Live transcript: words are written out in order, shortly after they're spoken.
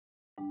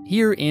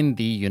Here in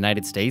the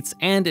United States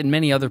and in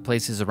many other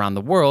places around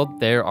the world,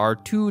 there are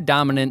two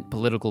dominant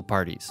political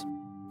parties.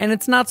 And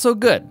it's not so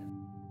good.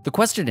 The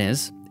question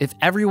is, if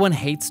everyone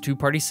hates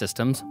two-party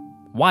systems,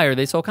 why are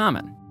they so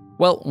common?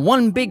 Well,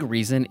 one big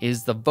reason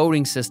is the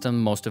voting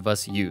system most of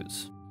us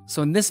use.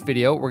 So in this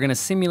video, we're going to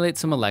simulate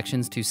some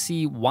elections to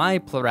see why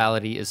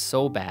plurality is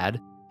so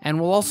bad, and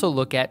we'll also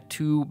look at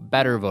two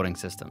better voting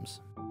systems.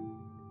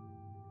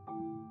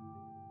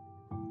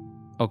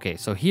 Okay,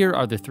 so here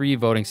are the three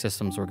voting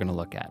systems we're going to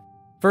look at.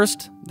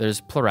 First,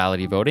 there's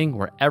plurality voting,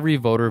 where every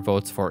voter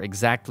votes for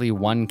exactly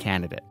one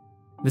candidate.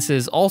 This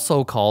is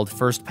also called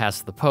first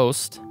past the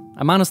post.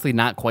 I'm honestly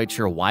not quite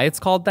sure why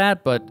it's called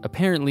that, but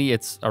apparently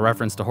it's a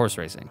reference to horse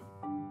racing.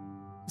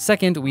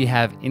 Second, we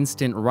have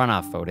instant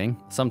runoff voting,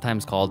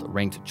 sometimes called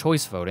ranked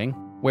choice voting,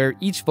 where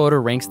each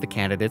voter ranks the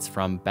candidates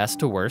from best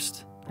to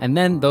worst, and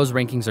then those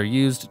rankings are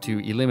used to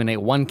eliminate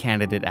one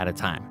candidate at a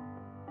time.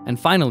 And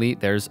finally,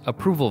 there's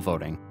approval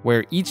voting,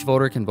 where each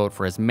voter can vote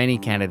for as many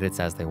candidates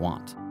as they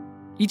want.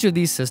 Each of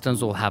these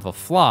systems will have a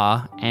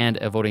flaw and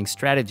a voting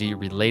strategy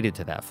related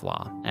to that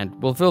flaw, and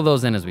we'll fill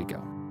those in as we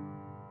go.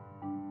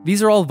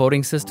 These are all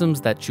voting systems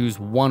that choose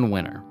one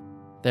winner.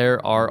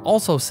 There are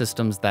also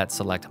systems that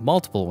select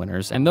multiple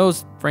winners, and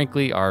those,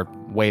 frankly, are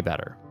way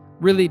better.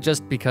 Really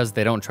just because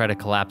they don't try to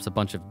collapse a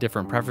bunch of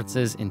different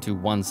preferences into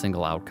one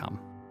single outcome.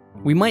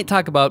 We might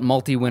talk about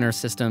multi-winner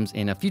systems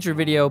in a future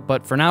video,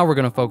 but for now we're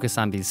going to focus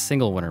on these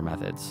single-winner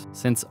methods,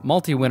 since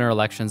multi-winner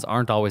elections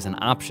aren't always an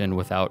option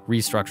without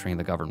restructuring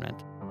the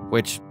government,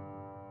 which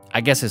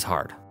I guess is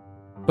hard.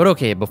 But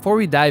okay, before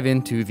we dive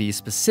into the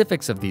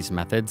specifics of these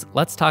methods,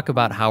 let's talk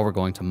about how we're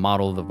going to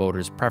model the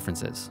voters'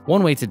 preferences.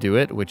 One way to do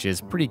it, which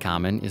is pretty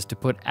common, is to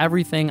put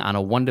everything on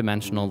a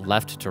one-dimensional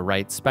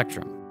left-to-right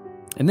spectrum.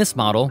 In this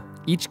model,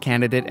 each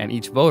candidate and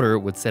each voter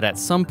would sit at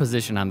some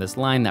position on this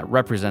line that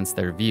represents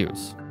their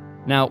views.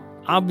 Now,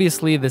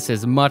 obviously this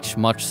is much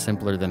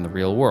simpler than the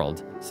real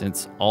world,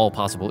 since all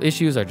possible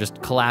issues are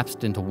just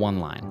collapsed into one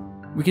line.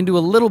 We can do a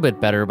little bit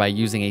better by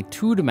using a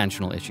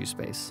two-dimensional issue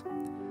space.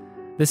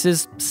 This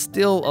is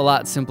still a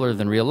lot simpler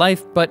than real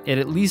life, but it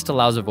at least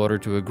allows a voter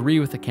to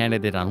agree with a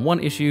candidate on one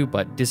issue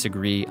but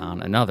disagree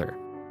on another.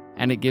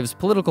 And it gives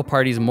political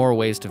parties more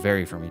ways to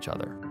vary from each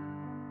other.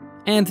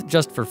 And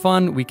just for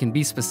fun, we can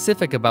be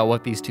specific about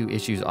what these two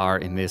issues are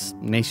in this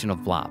nation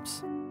of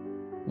blobs.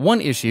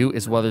 One issue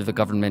is whether the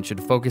government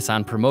should focus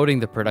on promoting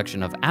the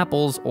production of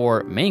apples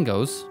or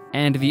mangoes,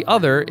 and the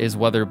other is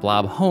whether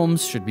blob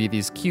homes should be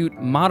these cute,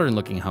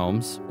 modern-looking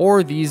homes,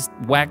 or these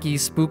wacky,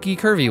 spooky,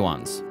 curvy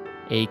ones.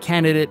 A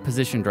candidate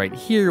positioned right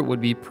here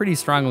would be pretty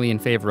strongly in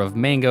favor of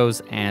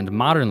mangoes and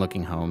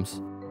modern-looking homes,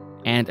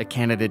 and a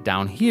candidate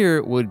down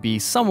here would be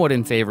somewhat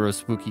in favor of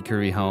spooky,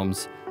 curvy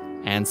homes,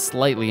 and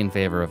slightly in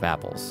favor of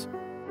apples.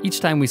 Each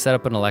time we set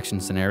up an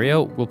election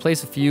scenario, we'll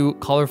place a few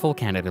colorful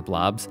candidate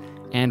blobs,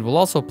 and we'll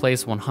also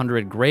place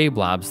 100 gray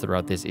blobs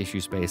throughout this issue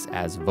space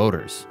as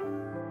voters.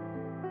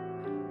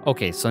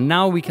 Okay, so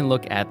now we can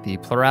look at the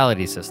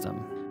plurality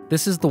system.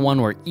 This is the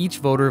one where each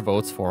voter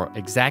votes for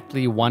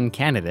exactly one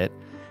candidate,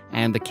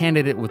 and the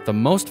candidate with the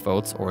most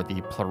votes, or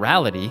the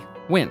plurality,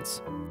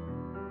 wins.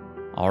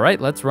 All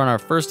right, let's run our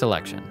first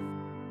election.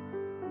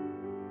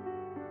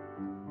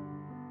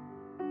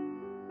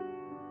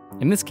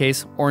 In this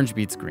case, orange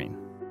beats green.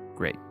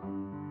 Great.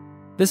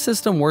 This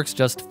system works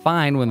just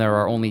fine when there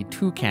are only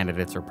two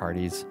candidates or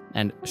parties,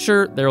 and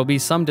sure, there will be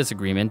some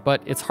disagreement,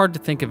 but it's hard to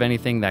think of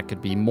anything that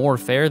could be more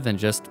fair than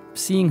just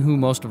seeing who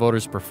most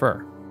voters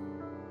prefer.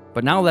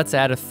 But now let's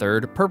add a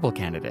third purple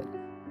candidate.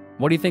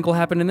 What do you think will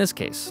happen in this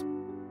case?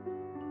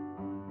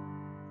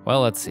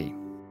 Well, let's see.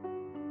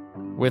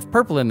 With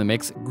purple in the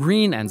mix,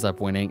 green ends up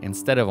winning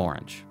instead of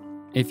orange.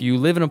 If you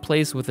live in a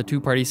place with a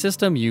two-party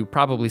system, you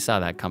probably saw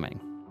that coming.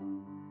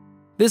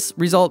 This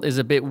result is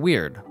a bit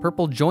weird.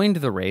 Purple joined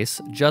the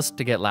race just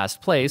to get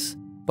last place,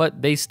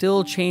 but they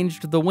still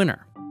changed the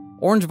winner.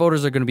 Orange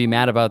voters are going to be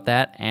mad about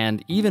that,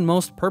 and even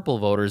most purple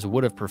voters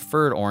would have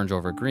preferred orange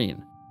over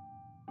green.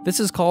 This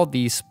is called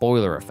the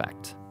spoiler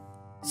effect.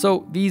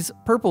 So these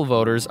purple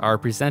voters are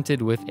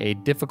presented with a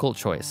difficult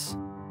choice.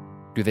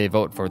 Do they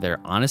vote for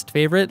their honest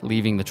favorite,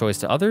 leaving the choice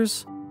to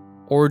others?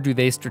 Or do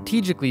they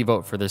strategically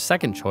vote for their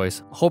second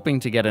choice, hoping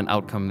to get an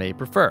outcome they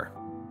prefer?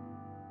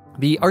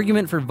 The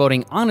argument for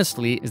voting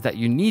honestly is that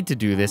you need to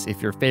do this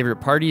if your favorite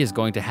party is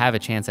going to have a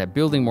chance at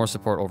building more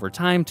support over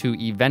time to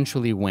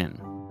eventually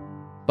win.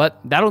 But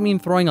that'll mean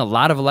throwing a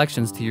lot of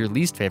elections to your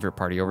least favorite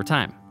party over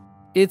time.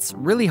 It's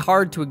really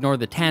hard to ignore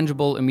the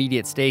tangible,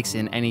 immediate stakes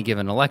in any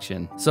given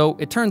election, so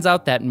it turns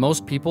out that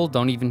most people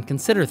don't even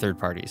consider third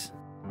parties.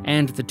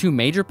 And the two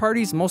major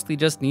parties mostly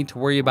just need to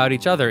worry about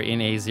each other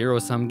in a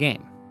zero-sum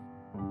game.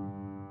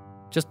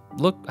 Just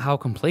look how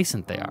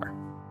complacent they are.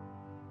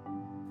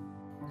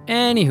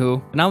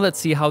 Anywho, now let's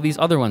see how these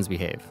other ones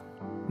behave.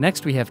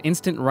 Next, we have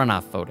instant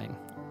runoff voting,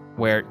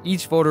 where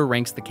each voter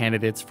ranks the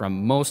candidates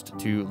from most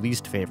to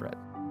least favorite.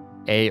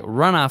 A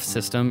runoff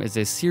system is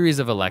a series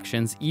of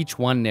elections, each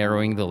one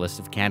narrowing the list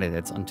of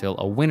candidates until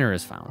a winner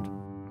is found.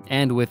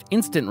 And with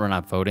instant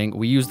runoff voting,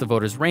 we use the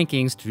voters'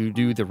 rankings to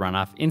do the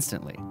runoff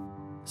instantly.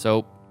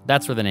 So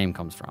that's where the name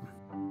comes from.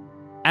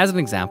 As an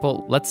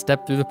example, let's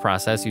step through the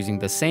process using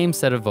the same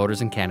set of voters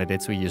and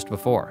candidates we used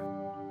before.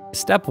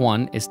 Step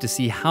 1 is to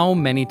see how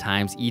many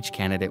times each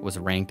candidate was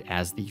ranked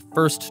as the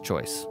first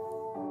choice.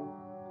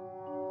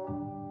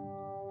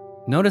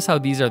 Notice how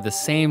these are the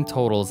same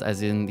totals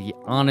as in the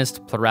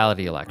honest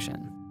plurality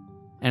election.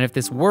 And if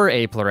this were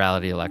a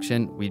plurality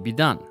election, we'd be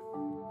done.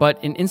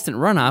 But in instant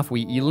runoff,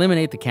 we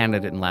eliminate the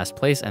candidate in last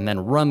place and then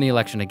run the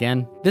election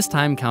again, this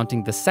time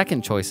counting the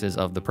second choices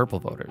of the purple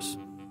voters.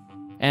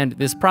 And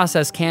this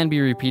process can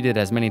be repeated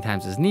as many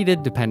times as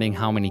needed, depending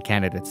how many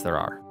candidates there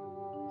are.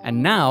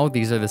 And now,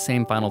 these are the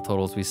same final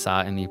totals we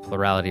saw in the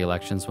plurality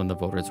elections when the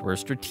voters were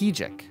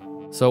strategic.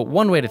 So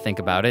one way to think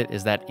about it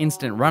is that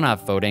instant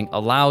runoff voting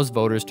allows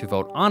voters to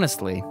vote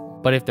honestly,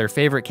 but if their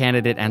favorite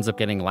candidate ends up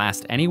getting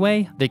last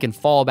anyway, they can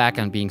fall back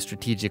on being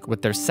strategic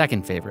with their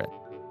second favorite.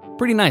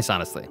 Pretty nice,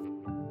 honestly.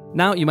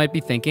 Now you might be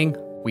thinking,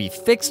 we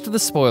fixed the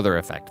spoiler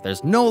effect.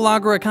 There's no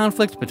longer a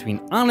conflict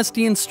between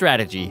honesty and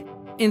strategy.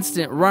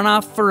 Instant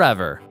runoff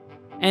forever.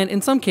 And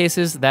in some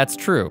cases, that's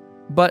true.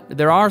 But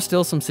there are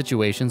still some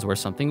situations where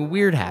something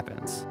weird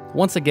happens,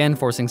 once again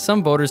forcing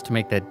some voters to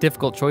make that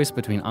difficult choice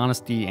between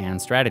honesty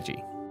and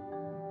strategy.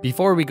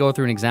 Before we go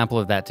through an example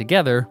of that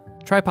together,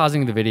 try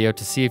pausing the video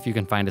to see if you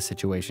can find a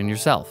situation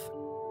yourself.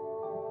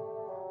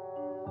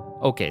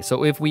 Okay,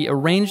 so if we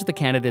arrange the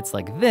candidates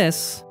like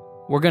this,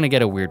 we're gonna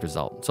get a weird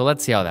result. So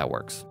let's see how that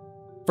works.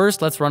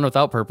 First, let's run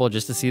without purple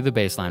just to see the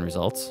baseline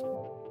results.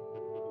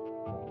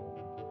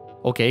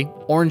 Okay,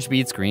 orange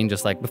beats green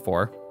just like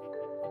before.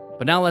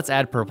 But now let's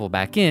add purple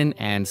back in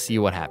and see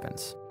what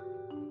happens.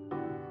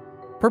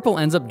 Purple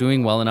ends up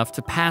doing well enough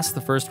to pass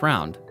the first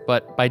round,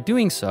 but by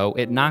doing so,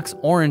 it knocks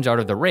orange out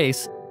of the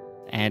race,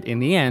 and in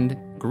the end,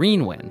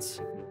 green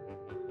wins.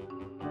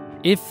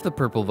 If the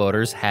purple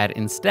voters had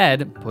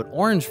instead put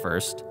orange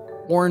first,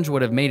 orange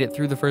would have made it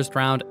through the first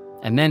round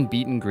and then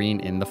beaten green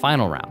in the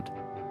final round.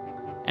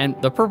 And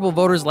the purple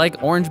voters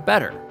like orange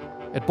better.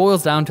 It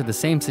boils down to the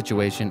same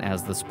situation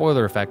as the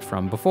spoiler effect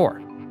from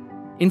before.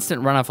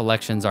 Instant runoff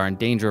elections are in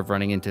danger of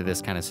running into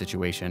this kind of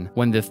situation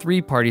when the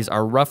three parties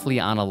are roughly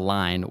on a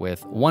line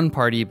with one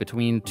party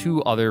between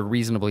two other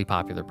reasonably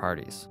popular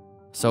parties.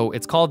 So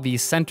it's called the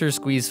center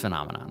squeeze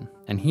phenomenon,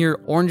 and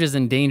here orange is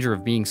in danger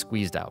of being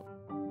squeezed out.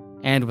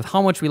 And with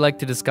how much we like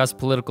to discuss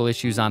political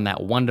issues on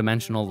that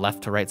one-dimensional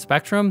left-to-right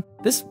spectrum,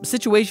 this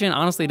situation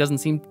honestly doesn't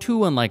seem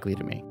too unlikely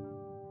to me.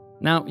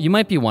 Now, you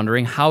might be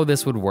wondering how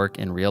this would work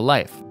in real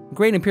life.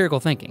 Great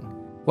empirical thinking.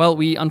 Well,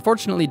 we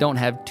unfortunately don't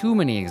have too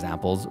many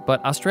examples,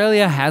 but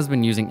Australia has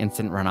been using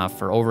instant runoff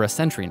for over a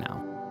century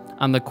now.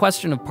 On the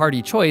question of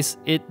party choice,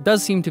 it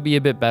does seem to be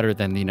a bit better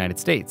than the United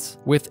States,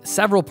 with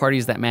several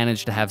parties that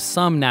manage to have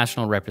some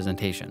national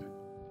representation.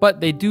 But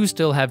they do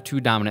still have two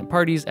dominant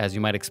parties, as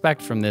you might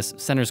expect from this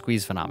center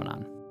squeeze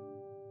phenomenon.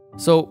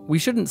 So we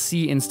shouldn't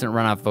see instant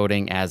runoff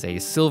voting as a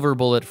silver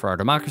bullet for our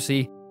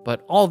democracy,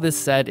 but all this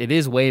said, it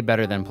is way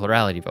better than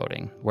plurality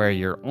voting, where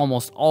you're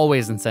almost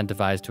always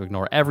incentivized to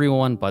ignore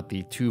everyone but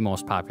the two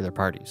most popular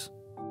parties.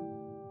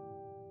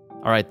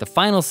 Alright, the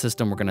final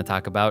system we're going to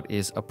talk about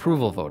is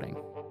approval voting.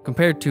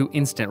 Compared to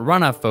instant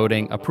runoff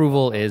voting,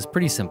 approval is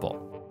pretty simple.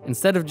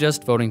 Instead of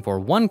just voting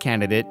for one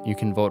candidate, you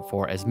can vote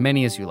for as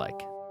many as you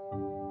like.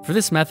 For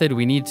this method,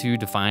 we need to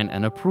define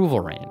an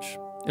approval range.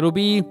 It'll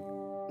be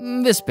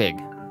this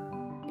big.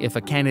 If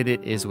a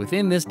candidate is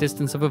within this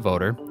distance of a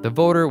voter, the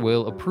voter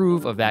will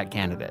approve of that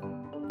candidate.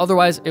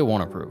 Otherwise, it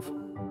won't approve.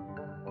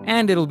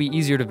 And it'll be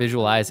easier to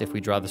visualize if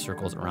we draw the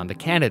circles around the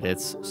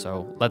candidates,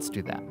 so let's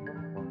do that.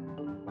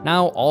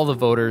 Now, all the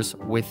voters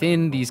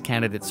within these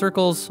candidate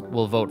circles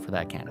will vote for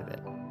that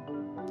candidate.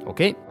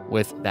 Okay,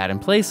 with that in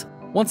place,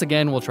 once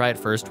again, we'll try it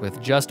first with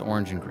just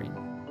orange and green.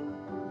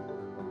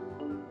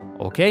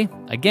 Okay,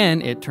 again,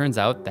 it turns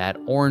out that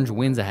orange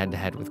wins a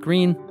head-to-head with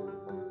green.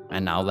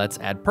 And now let's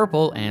add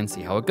purple and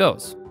see how it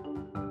goes.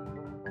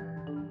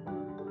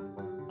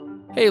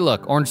 Hey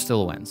look, orange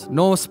still wins.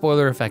 No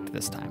spoiler effect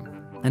this time.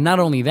 And not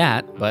only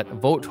that, but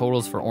vote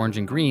totals for orange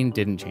and green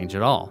didn't change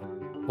at all.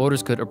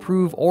 Voters could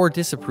approve or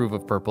disapprove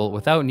of purple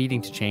without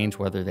needing to change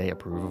whether they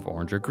approve of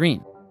orange or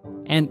green.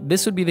 And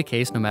this would be the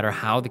case no matter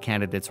how the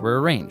candidates were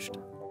arranged.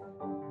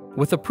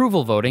 With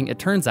approval voting, it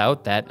turns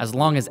out that as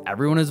long as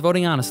everyone is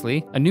voting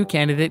honestly, a new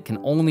candidate can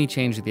only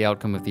change the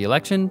outcome of the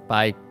election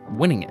by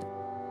winning it,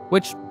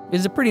 which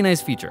is a pretty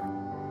nice feature.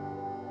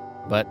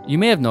 But you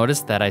may have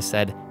noticed that I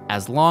said,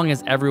 as long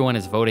as everyone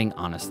is voting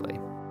honestly.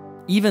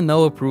 Even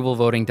though approval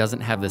voting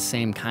doesn't have the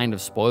same kind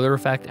of spoiler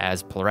effect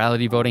as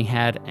plurality voting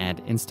had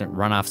and instant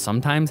runoff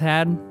sometimes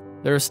had,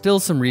 there are still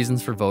some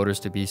reasons for voters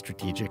to be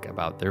strategic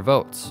about their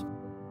votes.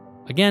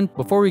 Again,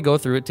 before we go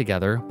through it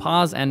together,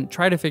 pause and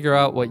try to figure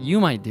out what you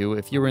might do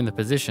if you were in the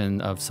position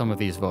of some of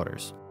these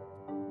voters.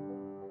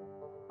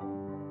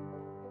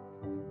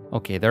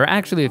 Okay, there are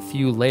actually a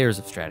few layers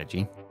of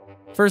strategy.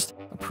 First,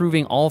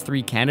 approving all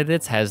three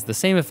candidates has the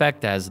same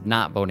effect as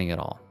not voting at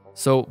all.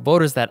 So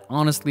voters that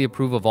honestly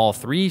approve of all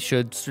three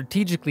should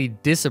strategically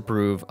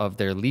disapprove of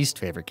their least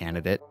favorite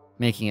candidate,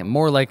 making it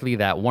more likely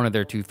that one of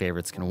their two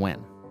favorites can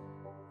win.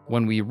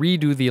 When we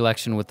redo the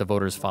election with the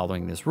voters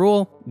following this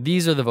rule,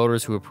 these are the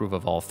voters who approve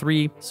of all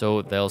three,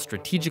 so they'll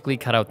strategically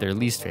cut out their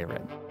least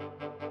favorite.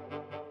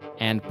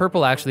 And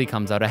purple actually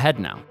comes out ahead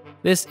now.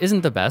 This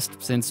isn't the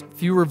best, since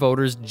fewer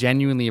voters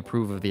genuinely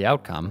approve of the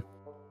outcome,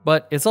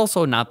 but it's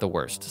also not the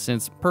worst,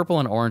 since purple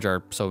and orange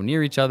are so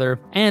near each other,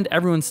 and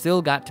everyone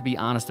still got to be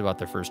honest about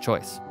their first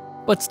choice.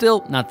 But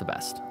still not the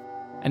best.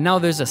 And now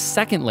there's a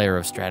second layer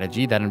of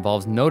strategy that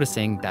involves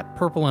noticing that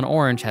purple and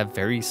orange have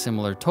very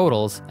similar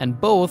totals, and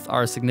both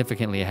are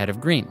significantly ahead of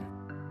green.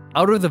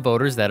 Out of the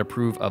voters that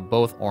approve of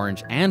both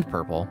orange and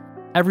purple,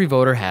 every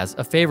voter has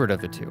a favorite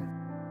of the two.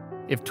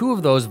 If two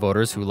of those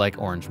voters who like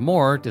orange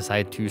more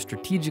decide to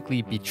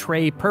strategically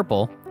betray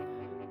purple,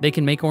 they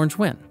can make orange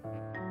win.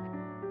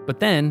 But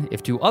then,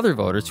 if two other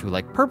voters who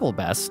like purple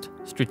best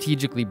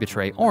strategically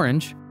betray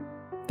orange,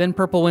 then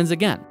purple wins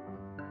again.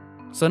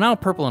 So now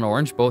purple and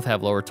orange both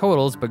have lower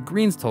totals, but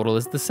green's total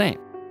is the same.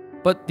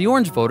 But the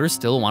orange voters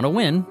still want to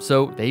win,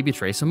 so they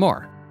betray some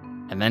more.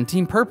 And then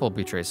Team Purple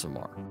betrays some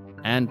more,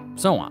 and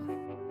so on.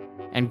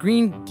 And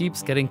green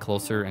keeps getting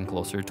closer and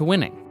closer to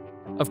winning.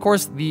 Of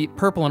course, the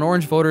purple and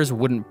orange voters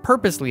wouldn't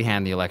purposely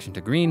hand the election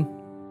to green,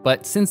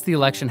 but since the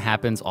election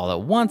happens all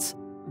at once,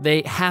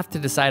 they have to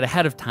decide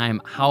ahead of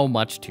time how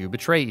much to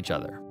betray each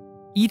other.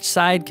 Each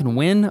side can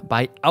win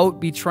by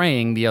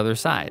out-betraying the other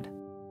side.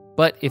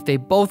 But if they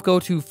both go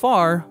too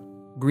far,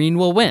 green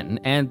will win,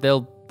 and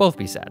they'll both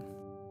be sad.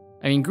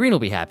 I mean, green will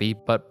be happy,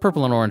 but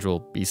purple and orange will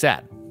be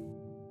sad.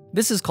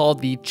 This is called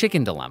the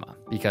chicken dilemma,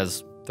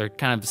 because they're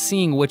kind of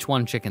seeing which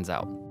one chickens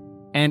out.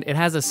 And it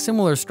has a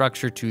similar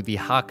structure to the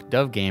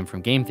hawk-dove game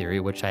from game theory,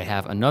 which I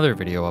have another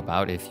video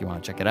about if you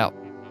want to check it out.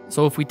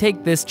 So if we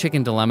take this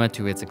chicken dilemma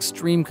to its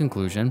extreme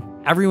conclusion,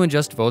 everyone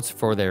just votes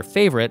for their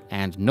favorite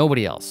and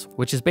nobody else,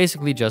 which is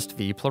basically just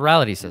the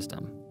plurality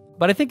system.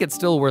 But I think it's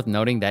still worth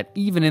noting that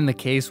even in the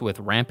case with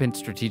rampant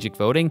strategic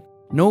voting,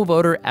 no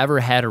voter ever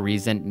had a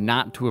reason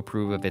not to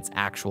approve of its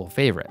actual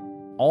favorite.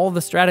 All the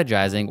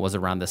strategizing was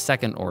around the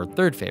second or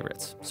third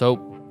favorites,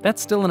 so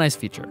that's still a nice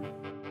feature.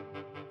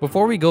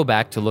 Before we go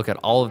back to look at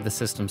all of the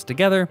systems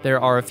together,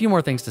 there are a few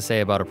more things to say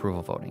about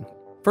approval voting.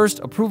 First,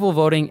 approval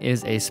voting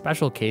is a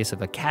special case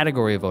of a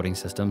category of voting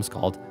systems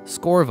called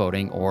score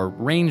voting or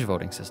range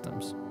voting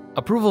systems.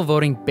 Approval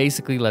voting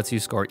basically lets you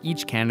score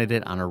each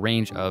candidate on a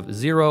range of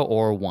 0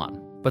 or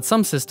 1, but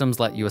some systems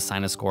let you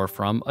assign a score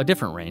from a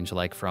different range,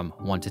 like from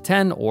 1 to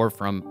 10 or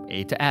from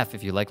A to F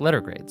if you like letter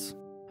grades.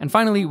 And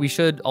finally, we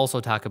should also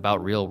talk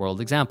about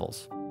real-world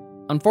examples.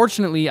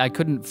 Unfortunately, I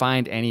couldn't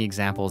find any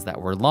examples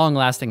that were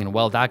long-lasting and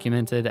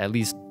well-documented, at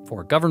least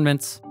for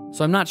governments,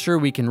 so I'm not sure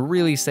we can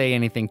really say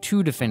anything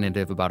too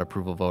definitive about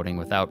approval voting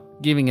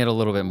without giving it a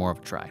little bit more of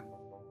a try.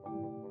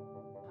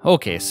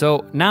 Okay,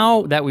 so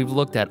now that we've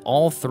looked at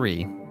all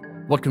three,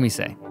 what can we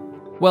say?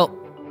 Well,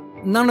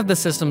 none of the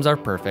systems are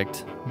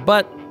perfect,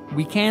 but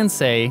we can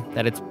say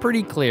that it's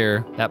pretty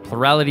clear that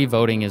plurality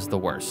voting is the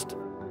worst.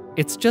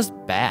 It's just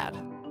bad.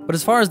 But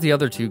as far as the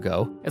other two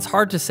go, it's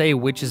hard to say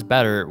which is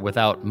better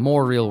without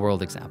more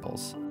real-world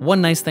examples.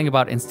 One nice thing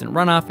about instant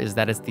runoff is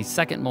that it's the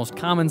second most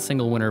common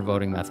single winner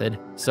voting method,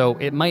 so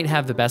it might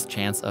have the best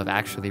chance of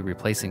actually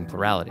replacing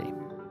plurality.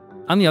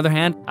 On the other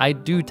hand, I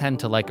do tend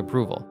to like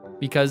approval,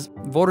 because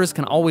voters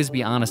can always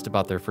be honest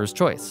about their first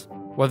choice.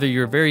 Whether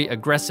you're very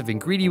aggressive and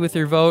greedy with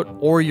your vote,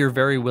 or you're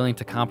very willing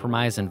to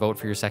compromise and vote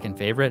for your second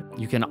favorite,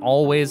 you can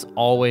always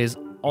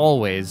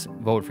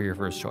vote for your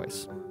first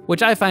choice.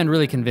 Which I find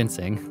really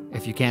convincing,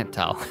 if you can't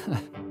tell.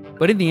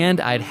 But in the end,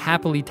 I'd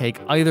happily take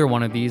either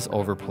one of these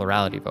over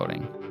plurality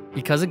voting.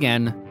 Because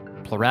again,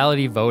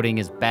 plurality voting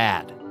is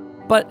bad.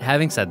 But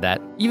having said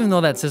that, even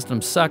though that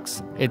system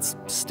sucks, it's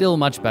still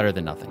much better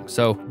than nothing.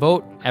 So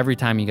vote every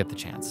time you get the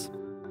chance.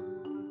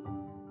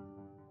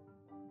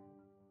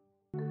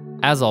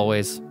 As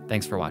always,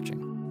 thanks for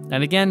watching.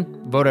 And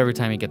again, vote every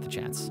time you get the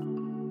chance.